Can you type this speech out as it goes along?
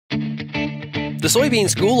The Soybean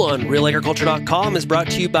School on RealAgriculture.com is brought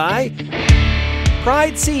to you by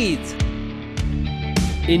Pride Seeds,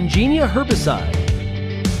 Ingenia Herbicide,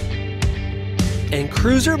 and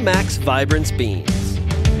Cruiser Max Vibrance Beans.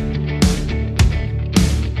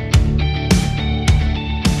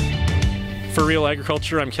 For Real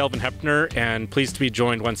Agriculture, I'm Kelvin Hepner, and pleased to be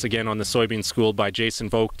joined once again on the Soybean School by Jason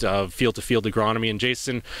Voogt of Field Agronomy. And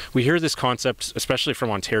Jason, we hear this concept, especially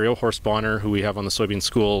from Ontario. Horst Bonner, who we have on the Soybean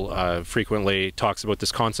School, frequently talks about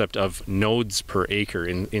this concept of nodes per acre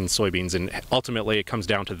in soybeans, and ultimately it comes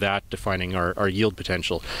down to that defining our yield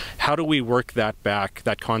potential. How do we work that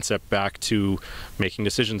concept back to making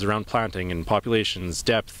decisions around planting and populations,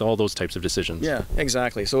 depth, all those types of decisions? Yeah,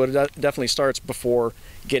 exactly. So it definitely starts before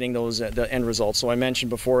getting those the end results. So I mentioned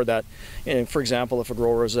before that, for example, if a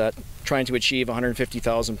grower is trying to achieve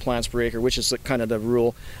 150,000 plants per acre, which is kind of the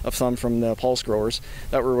rule of thumb from the pulse growers,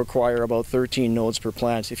 that will require about 13 nodes per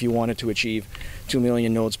plant if you wanted to achieve 2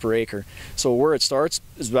 million nodes per acre. So where it starts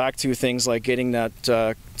is back to things like getting that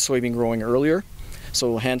soybean growing earlier.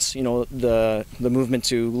 So hence, the movement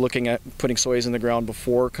to looking at putting soys in the ground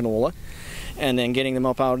before canola, and then getting them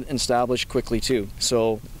up out and established quickly too.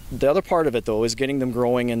 So the other part of it though is getting them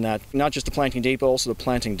growing in that, not just the planting date, but also the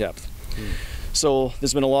planting depth. So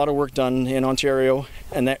there's been a lot of work done in Ontario,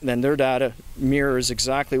 and then their data mirrors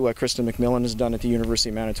exactly what Kristen McMillan has done at the University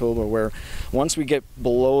of Manitoba, where once we get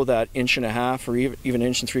below that 1.5 or even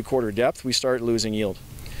 1.75 inch depth, we start losing yield.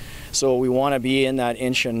 So we want to be in that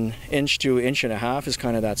inch to 1.5 inches is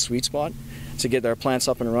kind of that sweet spot to get our plants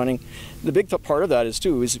up and running. The big part of that is the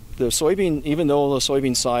soybean, even though the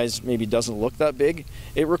soybean size maybe doesn't look that big,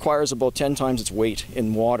 it requires about 10 times its weight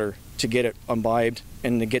in water to get it imbibed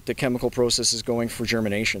and to get the chemical processes going for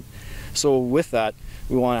germination. So with that,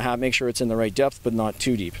 we want to make sure it's in the right depth, but not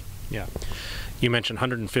too deep. Yeah. You mentioned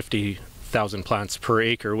 150,000 plants per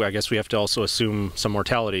acre. I guess we have to also assume some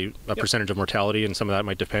mortality, a percentage of mortality, and some of that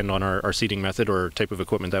might depend on our seeding method or type of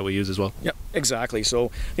equipment that we use as well. Yep, exactly. So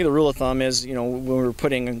the rule of thumb is, when we're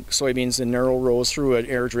putting soybeans in narrow rows through an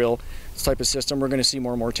air drill type of system, we're going to see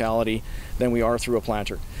more mortality than we are through a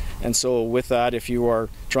planter. And so with that, if you are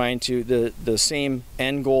trying to, the same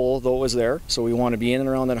end goal though is there, so we want to be in and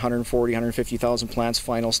around that 140, 150,000 plants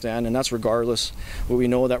final stand, and that's regardless. But we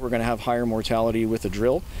know that we're going to have higher mortality with the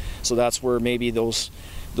drill, so that's where maybe those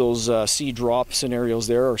seed drop scenarios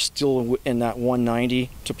there are still in that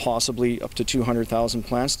 190 to possibly up to 200,000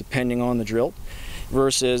 plants, depending on the drill,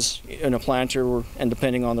 versus in a planter, and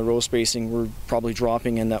depending on the row spacing, we're probably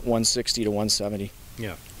dropping in that 160 to 170.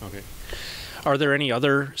 Yeah, okay. Are there any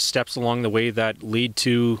other steps along the way that lead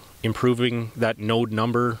to improving that node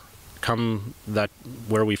number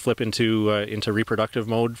where we flip into reproductive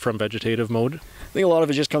mode from vegetative mode? I think a lot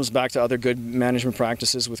of it just comes back to other good management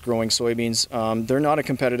practices with growing soybeans. They're not a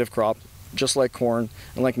competitive crop, just like corn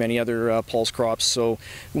and like many other pulse crops, so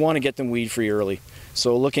we want to get them weed-free early.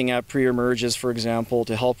 So looking at pre-emerges, for example,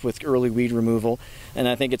 to help with early weed removal, and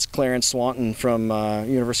I think it's Clarence Swanton from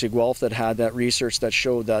University of Guelph that had that research that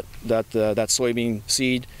showed that soybean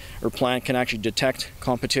seed or plant can actually detect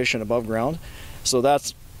competition above ground. So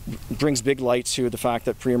that brings big light to the fact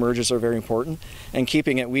that pre-emerges are very important, and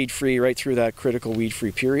keeping it weed-free right through that critical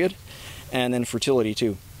weed-free period, and then fertility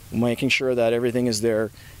too. Making sure that everything is there,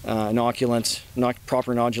 inoculant,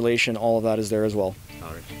 proper nodulation, all of that is there as well.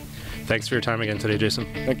 All right. Thanks for your time again today, Jason.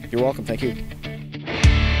 You're welcome. Thank you.